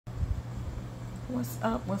What's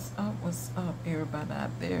up, everybody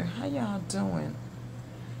out there? How y'all doing?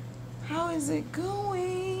 How is it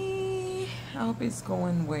going? I hope it's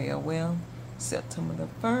going well. Well, September the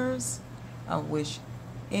 1st, I wish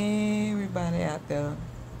everybody out there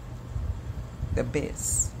the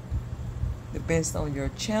best. The best on your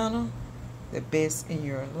channel, the best in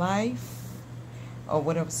your life, or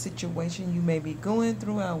whatever situation you may be going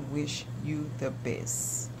through. I wish you the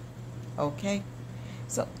best. Okay?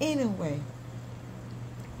 So anyway,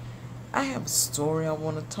 I have a story I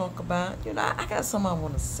want to talk about. I got something I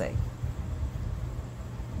want to say.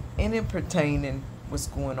 And it pertaining what's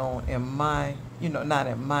going on in my, not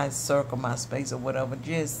in my circle, my space or whatever.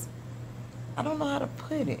 Just, I don't know how to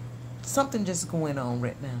put it. Something just going on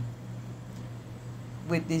right now.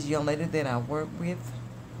 With this young lady that I work with.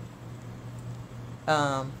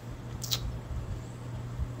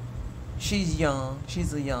 She's young.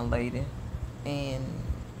 She's a young lady. And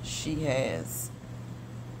she has,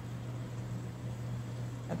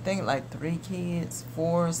 I think, like 3 kids,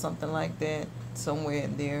 4, something like that, somewhere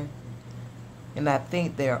in there. And I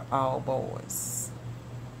think they're all boys.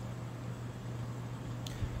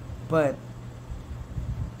 But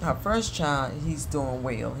her first child, he's doing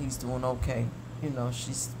well. He's doing okay.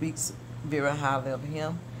 She speaks very highly of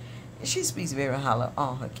him. And she speaks very highly of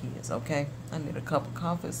all her kids, okay? I need a cup of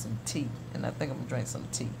coffee and some tea. And I think I'm going to drink some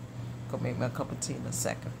tea. Gonna make me a cup of tea in a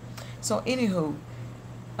second. So anywho,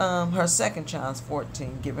 her second child's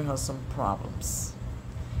 14, giving her some problems.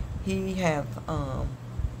 He have how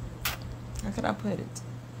can I put it?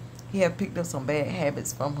 He have picked up some bad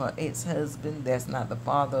habits from her ex-husband. That's not the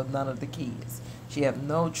father of none of the kids. She have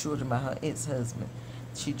no children by her ex-husband.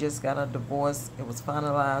 She just got a divorce. It was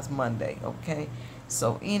finalized Monday. Okay.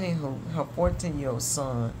 So anywho, her 14-year-old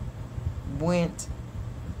son went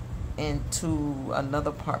into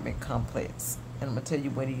another apartment complex, and I'm gonna tell you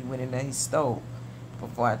what he went in there. He stole.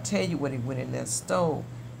 Before I tell you what he went in there and stole,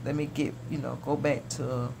 let me go back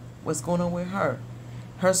to what's going on with her.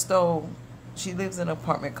 Her stove, she lives in an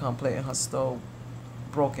apartment complex, and her stove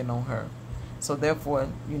broken on her, so therefore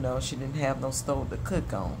she didn't have no stove to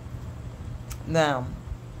cook on. Now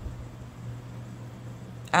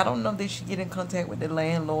I don't know if she get in contact with the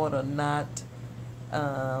landlord or not.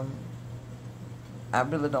 I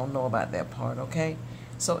really don't know about that part, okay?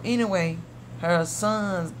 So anyway, her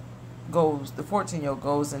son goes, the 14-year-old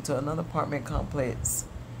goes into another apartment complex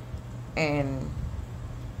and,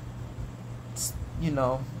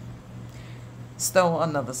 stole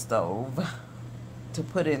another stove to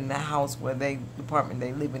put in the house where the apartment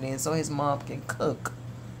they living in so his mom can cook,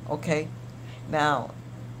 okay? Now,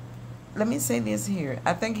 let me say this here.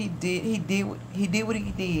 I think he did what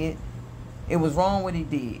he did. It was wrong what he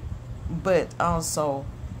did. But also,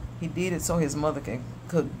 he did it so his mother can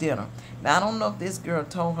cook dinner. Now, I don't know if this girl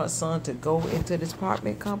told her son to go into this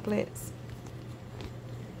apartment complex.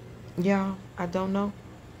 Yeah, I don't know.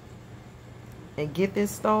 And get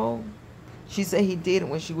this stove. She said he did it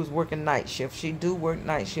when she was working night shift. She do work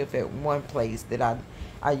night shift at one place that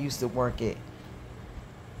I used to work at.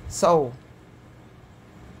 So,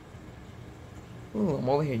 I'm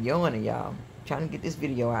over here yawning, y'all. Trying to get this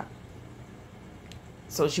video out.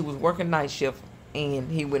 So she was working night shift,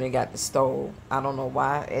 and he went and got the stove. I don't know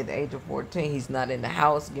why. At the age of 14, he's not in the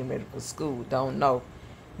house getting ready for school. Don't know.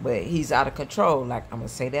 But he's out of control. Like, I'm going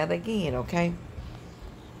to say that again, okay?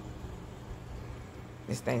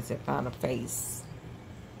 This thing said find a face.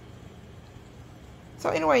 So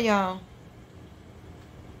anyway, y'all.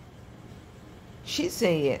 She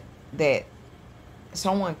said that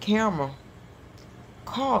someone camera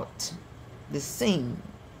caught the scene.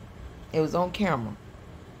 It was on camera.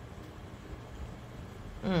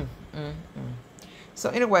 So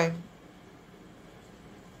anyway,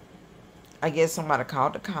 I guess somebody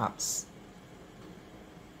called the cops.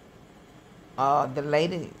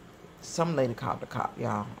 Some lady called the cop,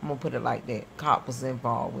 y'all. I'm gonna put it like that. Cop was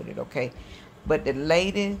involved with it, okay? But the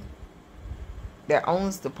lady that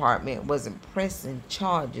owns the apartment wasn't pressing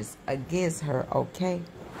charges against her, okay?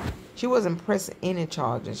 She wasn't pressing any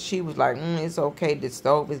charges. She was like, it's okay. The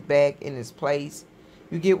stove is back in its place.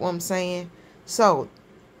 You get what I'm saying? So,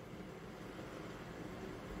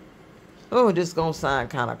 this is going to sound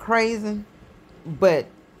kind of crazy. But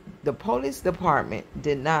the police department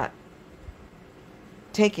did not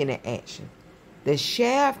take any action. The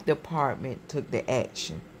sheriff department took the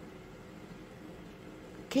action.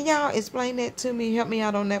 Can y'all explain that to me? Help me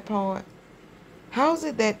out on that part. How is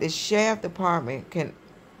it that the sheriff department can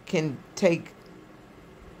take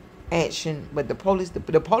action, but the police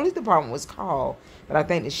department was called, but I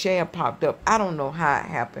think the sheriff popped up. I don't know how it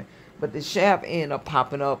happened, but the sheriff ended up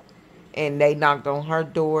popping up and they knocked on her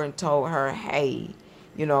door and told her, hey,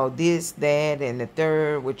 you know, this, that, and the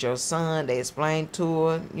third with your son. They explained to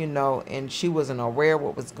her, you know, and she wasn't aware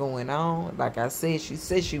what was going on. Like I said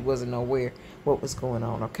she wasn't aware what was going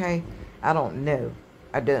on, okay? I don't know.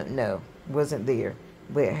 I don't know. Wasn't there.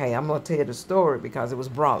 But, hey, I'm going to tell you the story because it was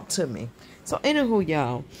brought to me. So, anywho,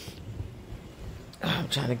 y'all, I'm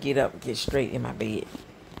trying to get up and get straight in my bed.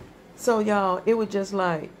 So, y'all, it was just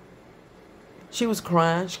like, she was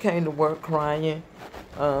crying. She came to work crying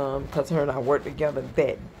because her and I worked together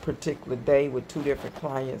that particular day with 2 different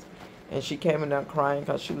clients. And she came in there crying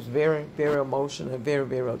because she was very, very emotional and very,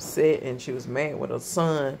 very upset. And she was mad with her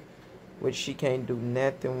son, which she can't do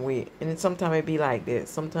nothing with. And then sometimes it be like that.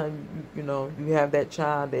 Sometimes, you know, you have that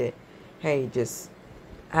child that, hey, just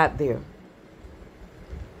out there.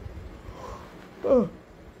 Oh,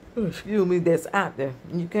 excuse me, that's out there.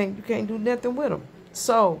 You can't do nothing with them.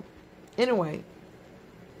 So, anyway,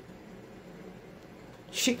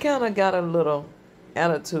 she kind of got a little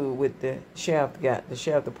attitude with the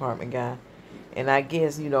sheriff department guy. And I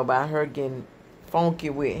guess, you know, by her getting funky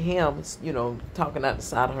with him, you know, talking out the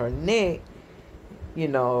side of her neck, you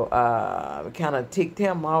know, kind of ticked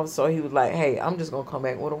him off. So he was like, hey, I'm just going to come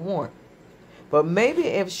back with a warrant. But maybe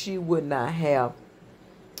if she would not have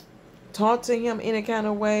talked to him any kind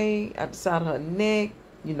of way at the side of her neck,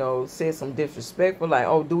 you know, said some disrespectful, like,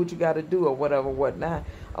 oh, do what you got to do or whatever, whatnot.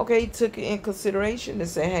 Okay, he took it in consideration and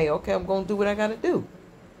said, hey, okay, I'm going to do what I got to do.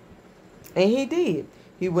 And he did.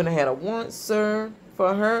 He went and had a warrant served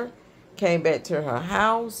for her, came back to her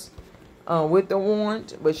house with the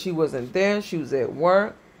warrant, but she wasn't there. She was at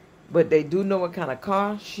work. But they do know what kind of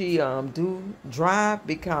car she do drive,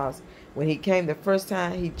 because when he came the first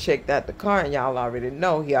time, he checked out the car, and y'all already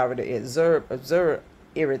know he already observed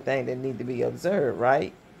everything that need to be observed,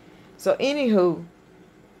 right? So, anywho,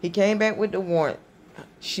 he came back with the warrant.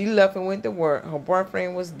 She left and went to work. Her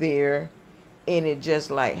boyfriend was there, and it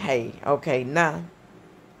just like, hey, okay, now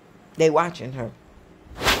they watching her.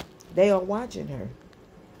 They are watching her.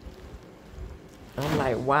 I'm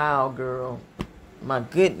like, wow, girl. My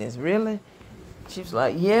goodness, really? She was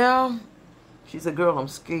like, yeah. She said, girl, I'm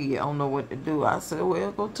scared. I don't know what to do. I said,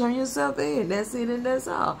 well, go turn yourself in. That's it and that's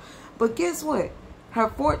all. But guess what? Her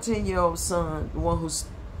 14-year-old son, the one who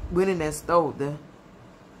went in and stole the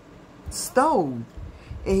stove,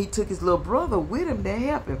 and he took his little brother with him to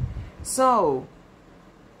help him. So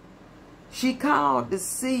she called to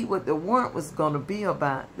see what the warrant was going to be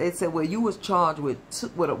about. They said, well, you was charged with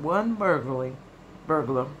one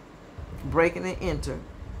burglar, breaking and enter.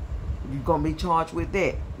 You're going to be charged with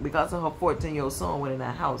that because of her 14-year-old son went in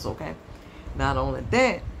that house, okay? Not only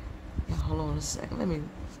that, hold on a second. Let me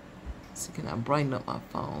see, can I brighten up my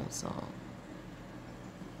phone? So,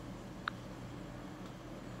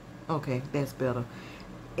 okay, that's better.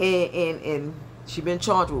 And she been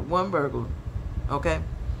charged with one burglar, okay?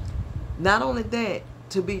 Not only that,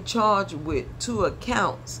 to be charged with 2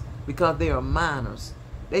 accounts because they are minors.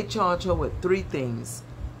 They charge her with 3 things.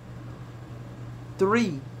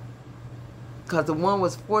 3. Because the one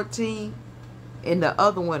was 14, and the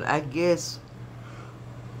other one, I guess,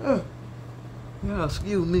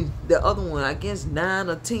 excuse me, the other one, I guess 9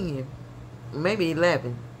 or 10, maybe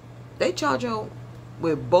 11. They charge her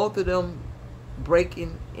with both of them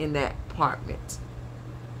breaking in that apartment.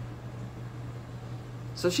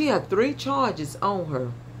 So she had 3 charges on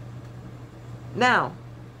her. Now,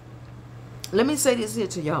 let me say this here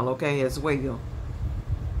to y'all, okay, as well.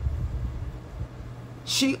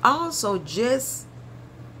 She also just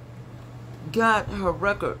got her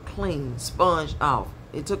record clean, sponged off.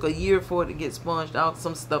 It took a year for it to get sponged off.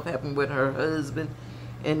 Some stuff happened with her husband,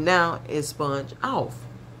 and now it's sponged off.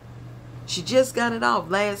 She just got it off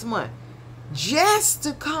last month, just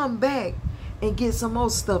to come back and get some more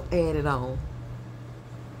stuff added on.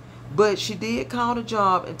 But she did call the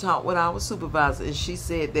job and talk with our supervisor, and she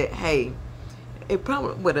said that, hey, it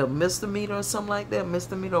probably with a misdemeanor or something like that,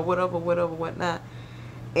 misdemeanor or whatever, whatnot.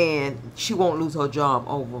 And she won't lose her job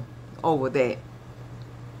over that.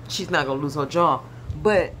 She's not going to lose her job.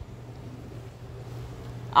 But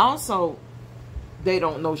also, they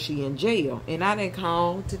don't know she in jail. And I didn't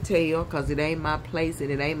call to tell because it ain't my place and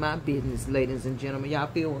it ain't my business, ladies and gentlemen. Y'all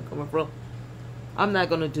feel where I'm coming from? I'm not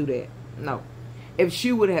going to do that. No. If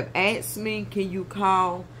she would have asked me, can you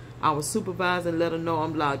call our supervisor and let her know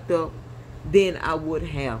I'm locked up, then I would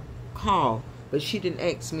have called. But she didn't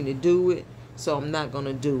ask me to do it. So I'm not going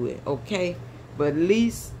to do it, okay? But at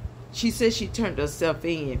least she said she turned herself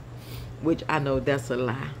in, which I know that's a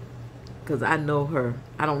lie. Because I know her.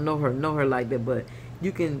 I don't know her like that. But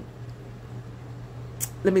you can,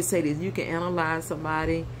 let me say this. You can analyze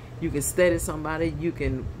somebody You can study somebody, you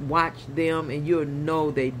can watch them, and you'll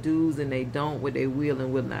know they do's and they don't, what they will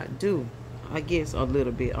and will not do. I guess a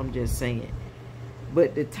little bit, I'm just saying.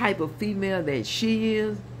 But the type of female that she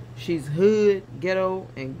is, she's hood, ghetto,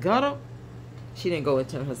 and gutter. She didn't go and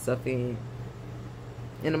turn herself in.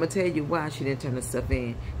 And I'm going to tell you why she didn't turn herself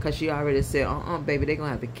in. Because she already said, baby, they're going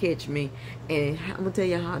to have to catch me. And I'm going to tell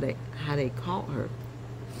you how they caught her.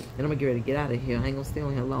 And I'm going to get ready to get out of here. I ain't going to stay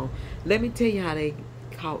on here long. Let me tell you how they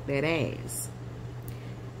caught that ass.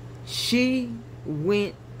 She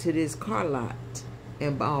went to this car lot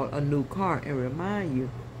and bought a new car. And remind you,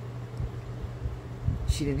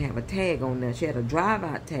 she didn't have a tag on there. She had a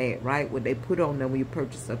drive-out tag, right? What they put on there when you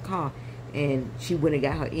purchase a car. And she went and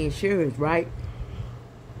got her insurance, right?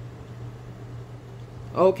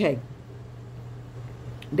 Okay.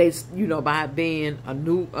 They, by being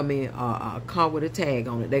a car with a tag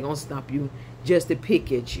on it, they're going to stop you just to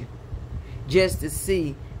pick at you. Just to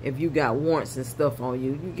see if you got warrants and stuff on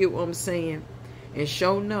you. You get what I'm saying? And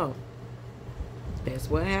sure enough, that's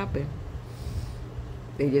what happened.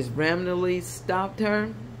 They just randomly stopped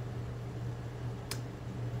her,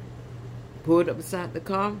 pulled up beside the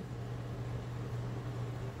car,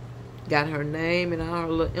 got her name and all her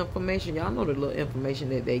little information. Y'all know the little information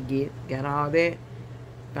that they get. Got all that.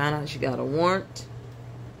 Found out she got a warrant.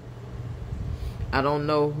 I don't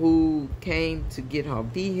know who came to get her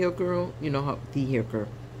vehicle. Her vehicle.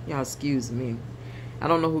 Y'all excuse me. I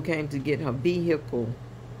don't know who came to get her vehicle.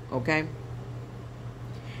 Okay?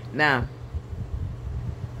 Now,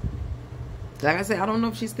 like I said, I don't know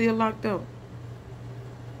if she's still locked up.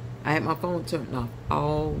 I had my phone turned off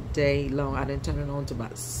all day long. I didn't turn it on until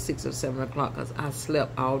about 6 or 7 o'clock because I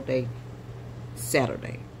slept all day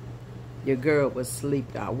Saturday. Your girl was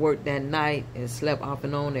asleep. I worked that night and slept off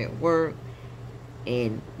and on at work.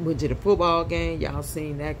 And went to the football game. Y'all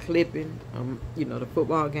seen that clipping. The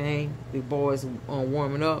football game. The boys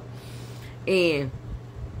warming up. And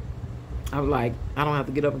I was like, I don't have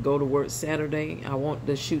to get up and go to work Saturday. I want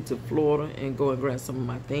to shoot to Florida and go and grab some of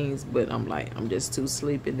my things. But I'm like, I'm just too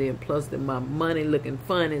sleepy. Then plus my money looking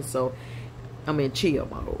funny. So I'm in chill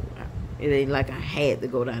mode. It ain't like I had to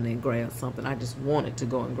go down there and grab something. I just wanted to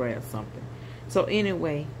go and grab something. So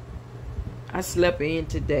anyway, I slept in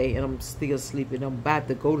today and I'm still sleeping. I'm about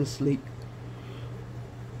to go to sleep.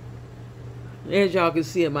 As y'all can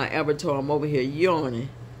see in my avatar, I'm over here yawning.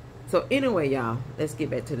 So anyway, y'all, let's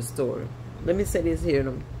get back to the story. Let me say this here,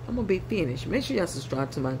 and I'm going to be finished. Make sure y'all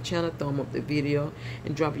subscribe to my channel, thumb up the video,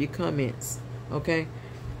 and drop your comments, okay?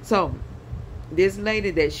 So, this lady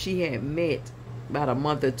that she had met about a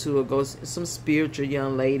month or two ago, some spiritual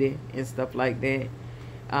young lady and stuff like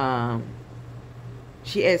that,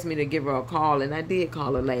 she asked me to give her a call, and I did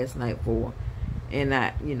call her last night for her.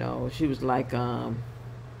 And she was like,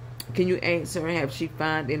 can you answer her? Have she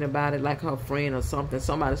found anybody like her friend or something?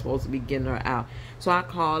 Somebody's supposed to be getting her out. So I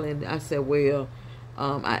called and I said, well,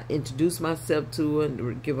 I introduced myself to her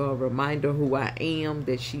and give her a reminder who I am,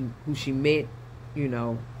 who she met,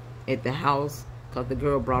 at the house. Because the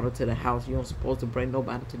girl brought her to the house. You don't supposed to bring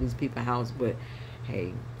nobody to these people's house. But,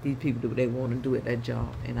 hey, these people do what they want to do at that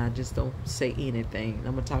job. And I just don't say anything.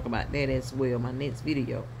 I'm going to talk about that as well in my next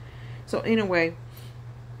video. So, anyway,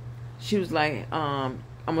 she was like,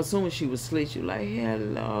 I'm assuming she was asleep. She was like,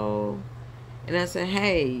 hello. And I said,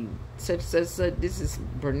 hey, such, this is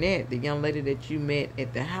Burnett, the young lady that you met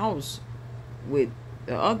at the house with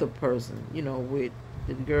the other person, with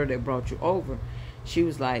the girl that brought you over. She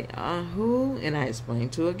was like, who? And I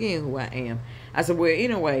explained to her again who I am. I said, well,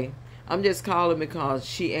 anyway, I'm just calling because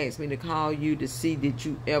she asked me to call you to see did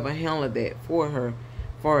you ever handle that for her,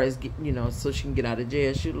 as far as, so she can get out of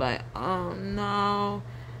jail. She was like, oh, no.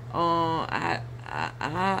 I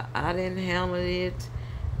didn't handle it.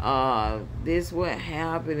 This what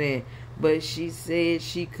happened, but she said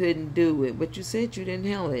she couldn't do it. But you said you didn't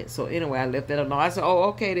handle it. So anyway, I left that alone. I said, oh,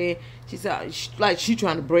 okay then. She said, she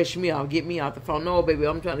trying to brush me off, get me off the phone. No, baby,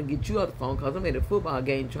 I'm trying to get you off the phone because I'm at a football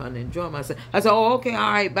game trying to enjoy myself. I said, oh, okay,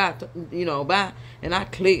 all right, bye. Bye. And I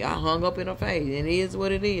hung up in her face. And it is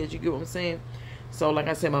what it is. You get what I'm saying? So like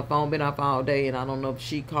I said, my phone been off all day, and I don't know if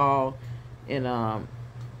she called and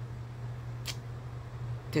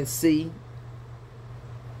to see,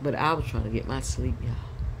 but I was trying to get my sleep, y'all.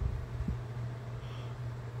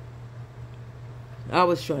 I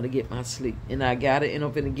was trying to get my sleep, and I got it, and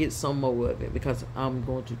I'm going to get some more of it because I'm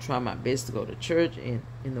going to try my best to go to church, and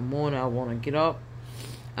in the morning I want to get up.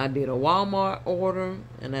 I did a Walmart order,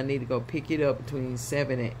 and I need to go pick it up between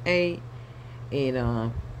 7 and 8,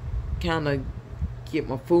 and kind of get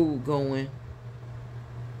my food going.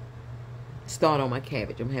 Start on my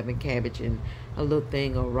cabbage. I'm having cabbage and a little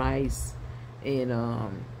thing of rice and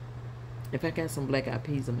If I got some black eyed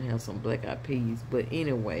peas, I'm gonna have some black eyed peas. But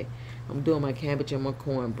anyway, I'm doing my cabbage and my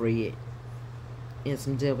cornbread and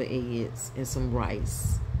some deviled eggs and some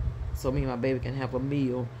rice. So me and my baby can have a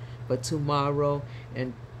meal for tomorrow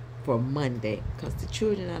and for Monday. Because the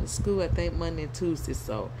children out of school, I think Monday and Tuesday.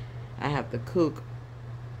 So I have to cook.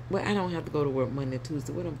 Well, I don't have to go to work Monday and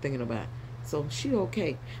Tuesday. What I'm thinking about. So she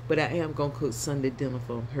okay. But I am going to cook Sunday dinner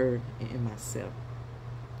for her and myself.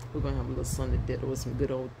 We're going to have a little Sunday dinner with some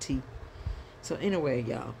good old tea. So anyway,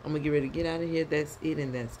 y'all, I'm going to get ready to get out of here. That's it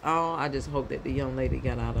and that's all. I just hope that the young lady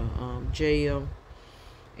got out of jail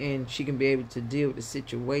and she can be able to deal with the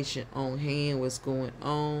situation on hand, what's going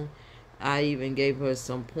on. I even gave her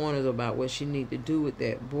some pointers about what she need to do with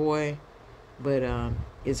that boy. But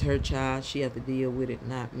it's her child. She have to deal with it,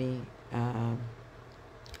 not me. I'm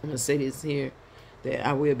going to say this here, that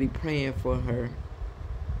I will be praying for her.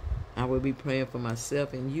 I will be praying for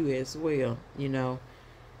myself and you as well, you know.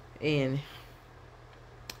 And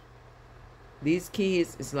these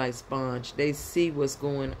kids is like sponge. They see what's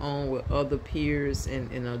going on with other peers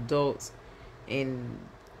and adults, and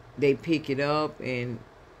they pick it up and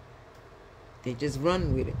they just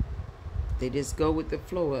run with it. They just go with the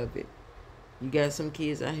flow of it. You got some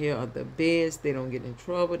kids out here are the best. They don't get in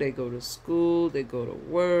trouble. They go to school. They go to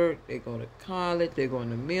work. They go to college. They go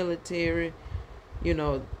in the military. You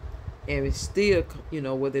know, and it's still, you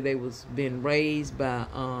know, whether they was been raised by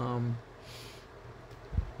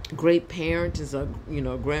great parents or, you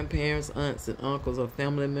know, grandparents, aunts and uncles or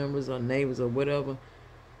family members or neighbors or whatever,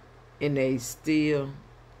 and they still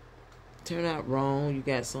turn out wrong. You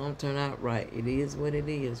got some turn out right. It is what it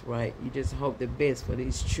is, right? You just hope the best for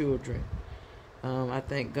these children. I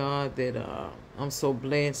thank God that I'm so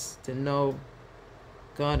blessed to know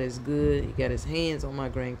God is good. He got his hands on my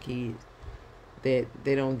grandkids, that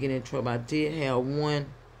they don't get in trouble. I did have one.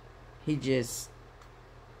 He just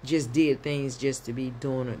did things just to be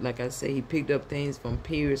doing it. Like I say, he picked up things from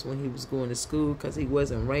peers when he was going to school because he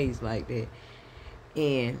wasn't raised like that.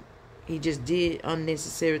 And he just did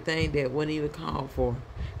unnecessary things that wasn't even called for.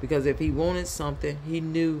 Because if he wanted something, he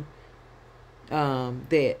knew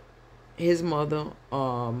that his mother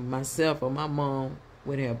or myself or my mom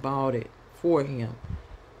would have bought it for him.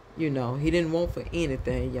 You know, he didn't want for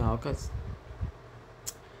anything, y'all. Because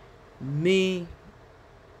me,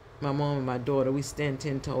 my mom and my daughter, we stand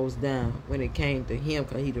 10 toes down when it came to him,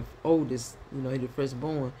 because he the oldest, you know, he the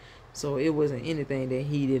firstborn. So it wasn't anything that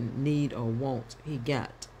he didn't need or want. He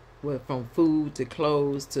got, well, from food to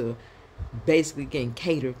clothes to basically getting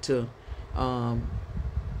catered to.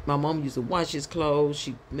 My mom used to wash his clothes.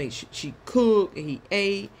 She make sure she cooked and he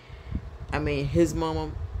ate. I mean, his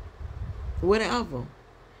mama, whatever.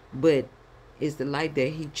 But it's the life that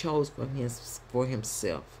he chose for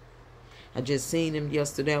himself. I just seen him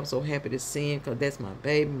yesterday. I'm so happy to see him, because that's my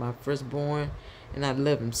baby, my firstborn, and I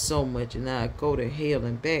love him so much, and I go to hell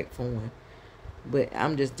and back for him. But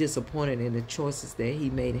I'm just disappointed in the choices that he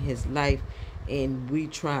made in his life, and we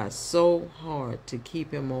tried so hard to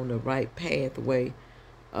keep him on the right pathway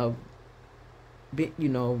of, you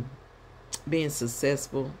know, being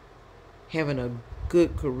successful, having a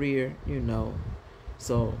good career, you know.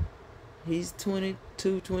 So he's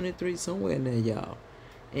 22, 23, somewhere in there, y'all.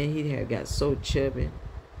 And he had got so chubby.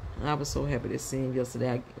 I was so happy to see him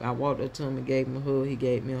yesterday. I walked up to him and gave him a hug. He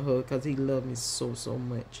gave me a hug because he loved me so, so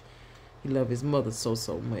much. He loved his mother so,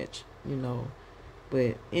 so much, you know.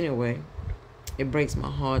 But anyway, it breaks my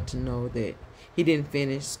heart to know that he didn't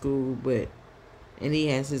finish school, and he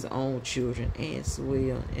has his own children as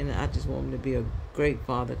well. And I just want him to be a great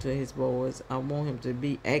father to his boys. I want him to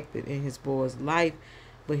be active in his boys' life,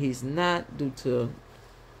 but he's not, due to,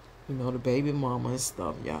 you know, the baby mama and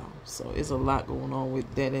stuff, y'all. So it's a lot going on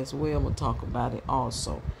with that as well. I'm going to talk about it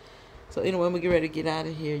also. So anyway, I'm going to get ready to get out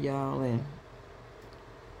of here, y'all. And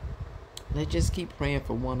let's just keep praying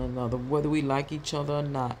for one another, whether we like each other or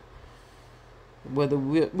not. Whether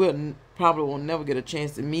we'll probably will never get a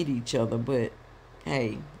chance to meet each other. But,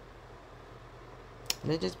 hey,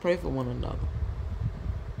 let's just pray for one another.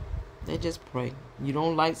 Let's just pray. You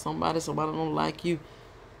don't like somebody don't like you.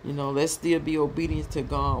 You know, let's still be obedient to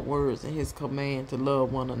God's words and his command to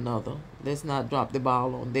love one another. Let's not drop the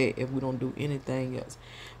ball on that if we don't do anything else.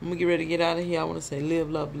 I'm going to get ready to get out of here. I want to say live,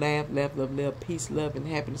 love, laugh, love, live, peace, love, and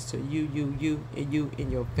happiness to you,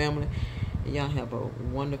 and your family. And y'all have a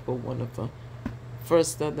wonderful, wonderful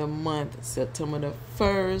first of the month, September the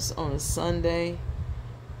 1st, on a Sunday.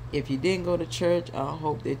 If you didn't go to church, I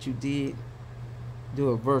hope that you did do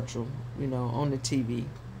a virtual, you know, on the TV.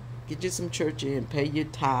 Get you some church in, pay your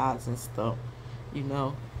tithes and stuff, you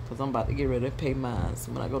know, because I'm about to get ready to pay mine.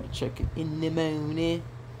 So when I go to church in the morning.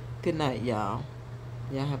 Good night, y'all.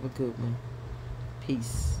 Y'all have a good one.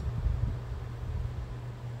 Peace.